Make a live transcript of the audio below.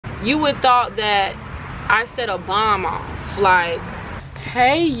you would thought that I set a bomb off. Like,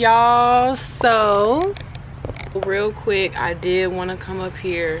 hey y'all, so real quick, I did want to come up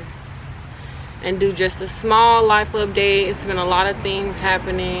here and do just a small life update. It's been a lot of things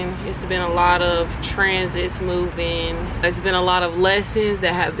happening. It's been a lot of transits moving. It's been a lot of lessons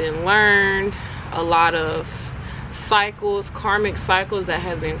that have been learned, a lot of cycles, karmic cycles that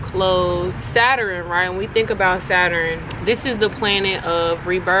have been closed. Saturn, right? When we think about Saturn, this is the planet of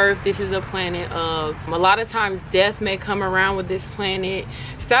rebirth. This is the planet of, a lot of times death may come around with this planet.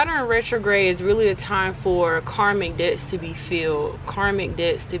 Saturn retrograde is really a time for karmic debts to be filled, karmic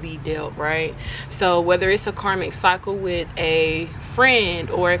debts to be dealt, right? So whether it's a karmic cycle with a friend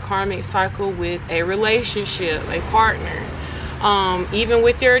or a karmic cycle with a relationship, a partner, even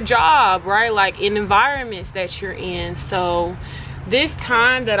with your job, right? Like in environments that you're in. So this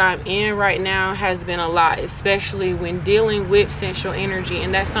time that I'm in right now has been a lot, especially when dealing with sensual energy.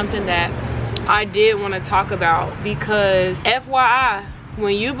 And that's something that I did want to talk about, because FYI,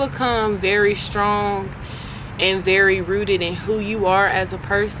 when you become very strong and very rooted in who you are as a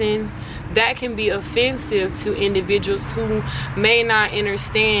person, that can be offensive to individuals who may not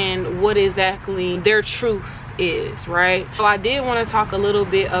understand what exactly their truth is, right? So I did want to talk a little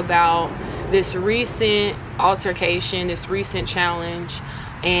bit about this recent altercation, this recent challenge,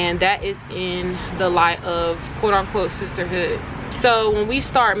 and that is in the light of quote-unquote sisterhood. So when we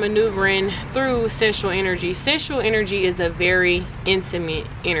start maneuvering through sensual energy is a very intimate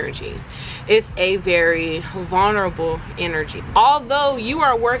energy. It's a very vulnerable energy. Although you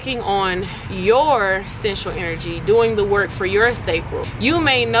are working on your sensual energy, doing the work for your sacral, you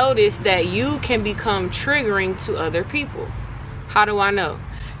may notice that you can become triggering to other people. How do I know?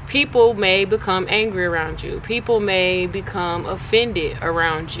 People may become angry around you. People may become offended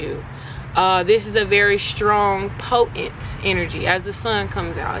around you. This is a very strong, potent energy as the sun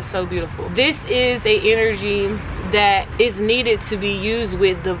comes out. It's so beautiful. This is a energy that is needed to be used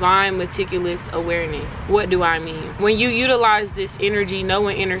with divine meticulous awareness. What do I mean? When you utilize this energy, know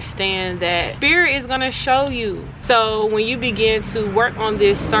and understand that spirit is going to show you. So when you begin to work on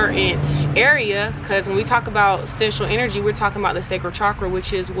this certain area, because when we talk about sensual energy, we're talking about the sacral chakra,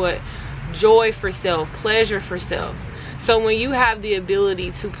 which is what? Joy for self, pleasure for self. So when you have the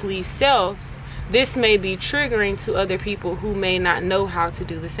ability to please self, this may be triggering to other people who may not know how to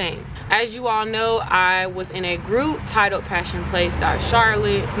do the same. As you all know, I was in a group titled Passion Place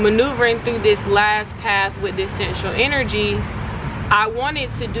Charlotte, maneuvering through this last path with this sensual energy. I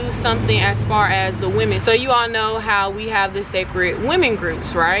wanted to do something as far as the women. So you all know how we have the sacred women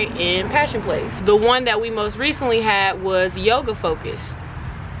groups, right, in Passion Place. The one that we most recently had was yoga focused.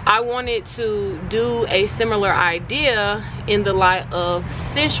 I wanted to do a similar idea in the light of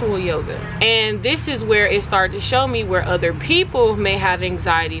sensual yoga. And this is where it started to show me where other people may have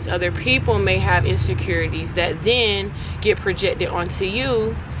anxieties, other people may have insecurities that then get projected onto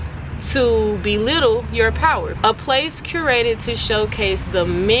you to belittle your power. A place curated to showcase the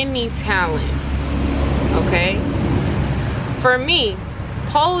many talents, okay? For me,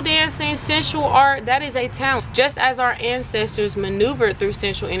 pole dancing, sensual art, that is a talent. Just as our ancestors maneuvered through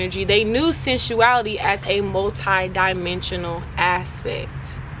sensual energy, they knew sensuality as a multi-dimensional aspect.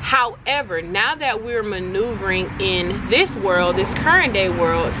 However, now that we're maneuvering in this world, this current day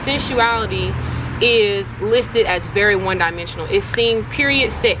world, sensuality is listed as very one-dimensional. It's seeing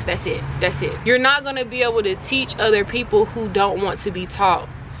period, sex, that's it, that's it. You're not gonna be able to teach other people who don't want to be taught.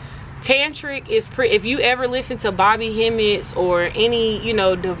 Tantric is if you ever listen to Bobby Hemmett's or any, you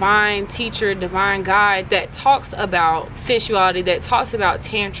know, divine teacher, divine guide that talks about sensuality, that talks about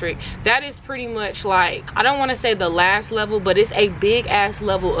tantric, that is pretty much like, I don't want to say the last level, but it's a big ass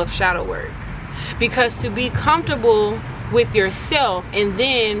level of shadow work. Because to be comfortable with yourself, and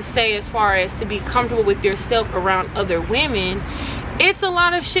then say as far as to be comfortable with yourself around other women, it's a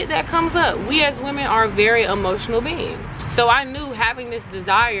lot of shit that comes up. We as women are very emotional beings. So I knew having this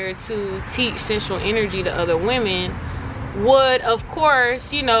desire to teach sensual energy to other women would, of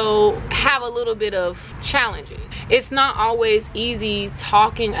course, you know, have a little bit of challenges. It's not always easy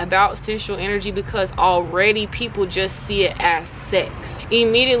talking about sensual energy because already people just see it as sex.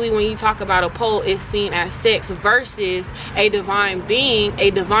 Immediately when you talk about a pole, it's seen as sex versus a divine being, a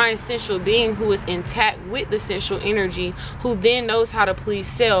divine sensual being who is intact with the sensual energy, who then knows how to please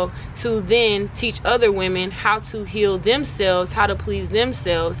self, to then teach other women how to heal themselves, how to please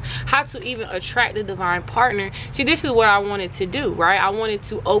themselves, how to even attract the divine partner. See, this is what I wanted to do, right? I wanted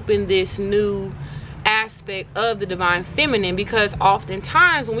to open this new aspect of the divine feminine, because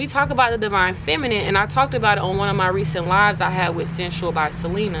oftentimes when we talk about the divine feminine, and I talked about it on one of my recent lives I had with Sensual by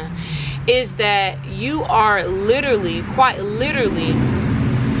Selena, is that you are literally, quite literally,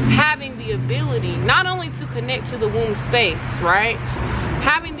 not only to connect to the womb space, right?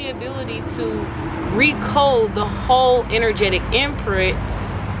 Having the ability to recode the whole energetic imprint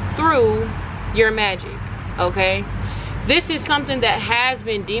through your magic, okay? This is something that has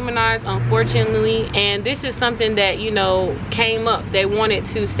been demonized, unfortunately, and this is something that, you know, came up. They wanted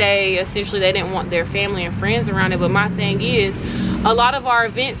to say, essentially, they didn't want their family and friends around it, but my thing is, a lot of our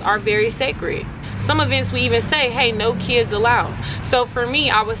events are very sacred. Some events we even say, hey, no kids allowed. So for me,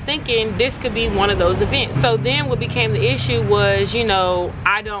 I was thinking this could be one of those events. So then what became the issue was, you know,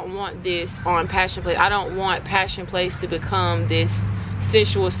 I don't want this on Passion Place. I don't want Passion Place to become this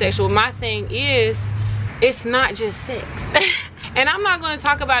sensual, sexual. My thing is, it's not just sex. And I'm not going to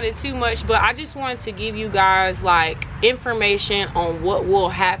talk about it too much, but I just wanted to give you guys like information on what will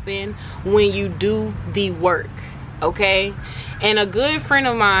happen when you do the work, okay? And a good friend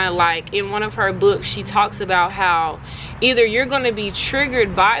of mine, like in one of her books, she talks about how either you're going to be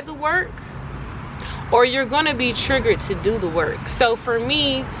triggered by the work or you're going to be triggered to do the work. So for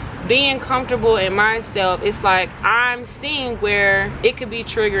me, being comfortable in myself, it's like I'm seeing where it could be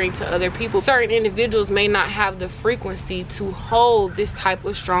triggering to other people. Certain individuals may not have the frequency to hold this type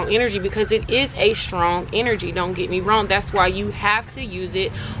of strong energy, because it is a strong energy, don't get me wrong. That's why you have to use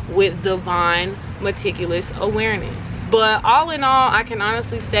it with divine meticulous awareness. But all in all, I can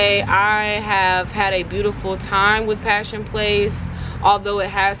honestly say I have had a beautiful time with Passion Place. Although it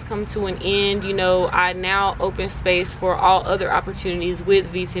has come to an end, you know, I now open space for all other opportunities with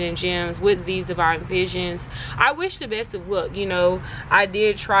V10 and Gems, with these Divine Visions. I wish the best of luck. You know, I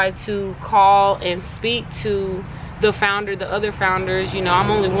did try to call and speak to the founder, the other founders. You know,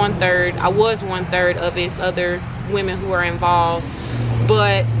 I'm only 1/3. I was 1/3 of its other women who are involved.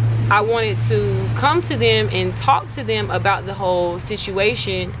 But I wanted to come to them and talk to them about the whole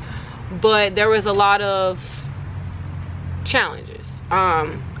situation. But there was a lot of challenges.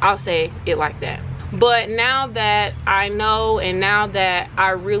 I'll say it like that. But now that I know, and now that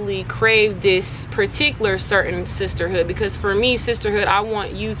I really crave this particular certain sisterhood, because for me, sisterhood, I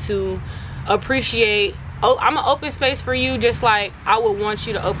want you to appreciate, oh, I'm an open space for you, just like I would want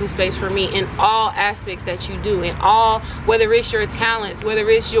you to open space for me in all aspects that you do, in all, whether it's your talents, whether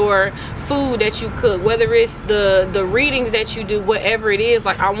it's your food that you cook, whether it's the readings that you do, whatever it is.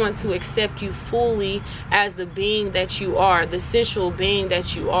 Like, I want to accept you fully as the being that you are, the sensual being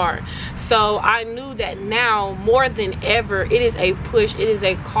that you are. So I knew that now more than ever, it is a push, it is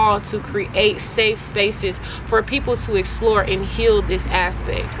a call to create safe spaces for people to explore and heal this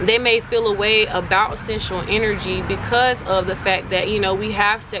aspect. They may feel a way about sensual energy because of the fact that, you know, we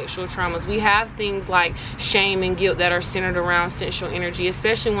have sexual traumas, we have things like shame and guilt that are centered around sensual energy.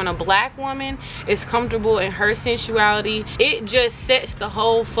 Especially when a black woman is comfortable in her sensuality, it just sets the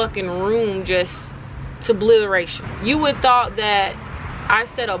whole fucking room just to obliteration. You would thought that I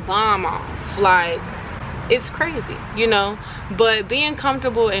set a bomb off, like, it's crazy, you know. But being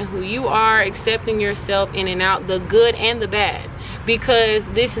comfortable in who you are, accepting yourself in and out, the good and the bad, because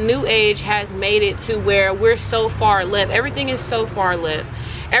this new age has made it to where we're so far left. Everything is so far left.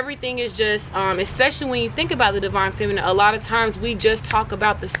 Everything is just, especially when you think about the divine feminine, a lot of times we just talk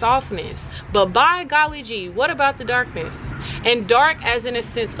about the softness. But by golly gee, what about the darkness? And dark as in a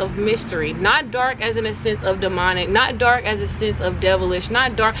sense of mystery, not dark as in a sense of demonic, not dark as a sense of devilish,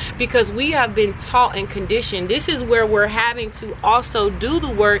 not dark, because we have been taught and conditioned. This is where we're having to also do the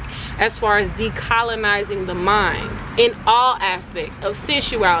work as far as decolonizing the mind in all aspects of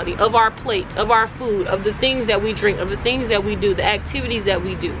sensuality, of our plates, of our food, of the things that we drink, of the things that we do, the activities that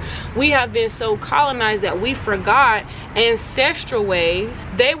we do. We have been so colonized that we forgot ancestral ways.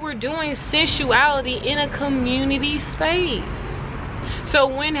 They were doing sensuality in a community space. So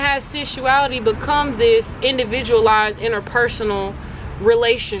when has sensuality become this individualized interpersonal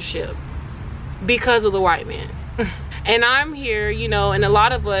relationship? Because of the white man. And I'm here, you know, and a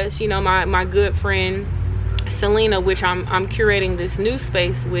lot of us, you know, my good friend Selena, which I'm curating this new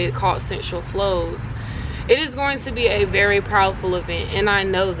space with, called Sensual Flows. It is going to be a very powerful event, and I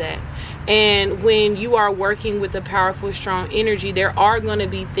know that. And when you are working with a powerful, strong energy, there are going to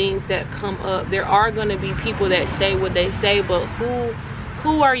be things that come up. There are going to be people that say what they say, but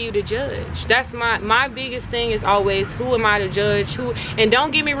who are you to judge? That's my biggest thing, is always, who am I to judge? Who? And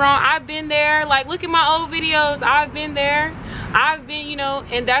don't get me wrong, I've been there. Like, look at my old videos, I've been there. I've been, you know,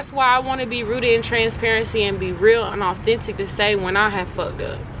 and that's why I want to be rooted in transparency and be real and authentic to say when I have fucked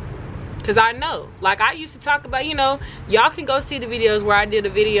up. Because I know, like, I used to talk about, you know, y'all can go see the videos where I did a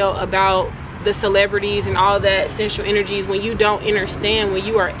video about the celebrities and all that sensual energies. When you don't understand, when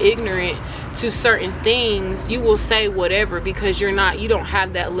you are ignorant to certain things, you will say whatever, because you don't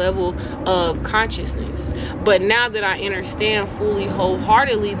have that level of consciousness. But now that I understand fully,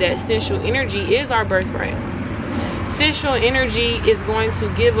 wholeheartedly, that sensual energy is our birthright, sensual energy is going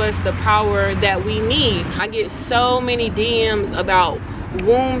to give us the power that we need. I get so many DMs about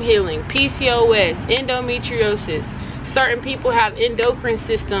womb healing, PCOS, endometriosis. Certain people have endocrine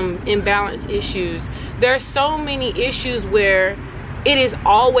system imbalance issues. There's so many issues where it is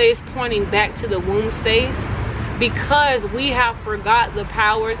always pointing back to the womb space, because we have forgot the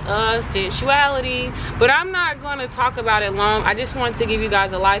powers of sensuality. But I'm not going to talk about it long. I just want to give you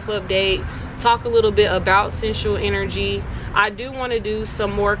guys a life update, talk a little bit about sensual energy. I do want to do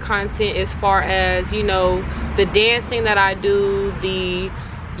some more content as far as, you know, the dancing that I do, the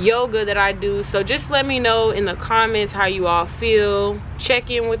yoga that I do. So just let me know in the comments how you all feel.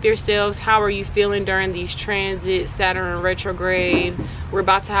 Check in with yourselves. How are you feeling during these transits? Saturn retrograde, we're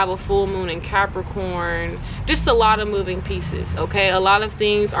about to have a full moon in Capricorn. Just a lot of moving pieces, okay? A lot of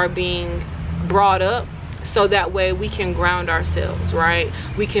things are being brought up so that way we can ground ourselves, right?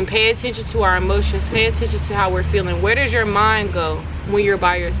 We can pay attention to our emotions, pay attention to how we're feeling. Where does your mind go when you're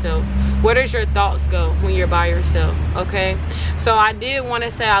by yourself? Where does your thoughts go when you're by yourself? Okay, so I did want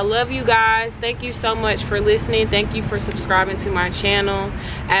to say I love you guys. Thank you so much for listening. Thank you for subscribing to my channel.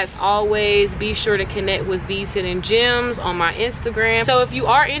 As always, be sure to connect with V's Hidden Gems on my Instagram. So if you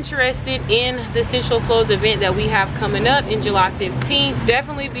are interested in the Sensual Flows event that we have coming up in July 15th,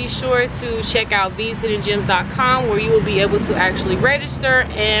 definitely be sure to check out vshiddengems.com, where you will be able to actually register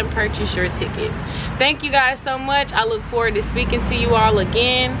and purchase your ticket. Thank you guys so much. I look forward to speaking to you all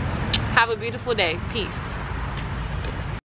again. Have a beautiful day. Peace.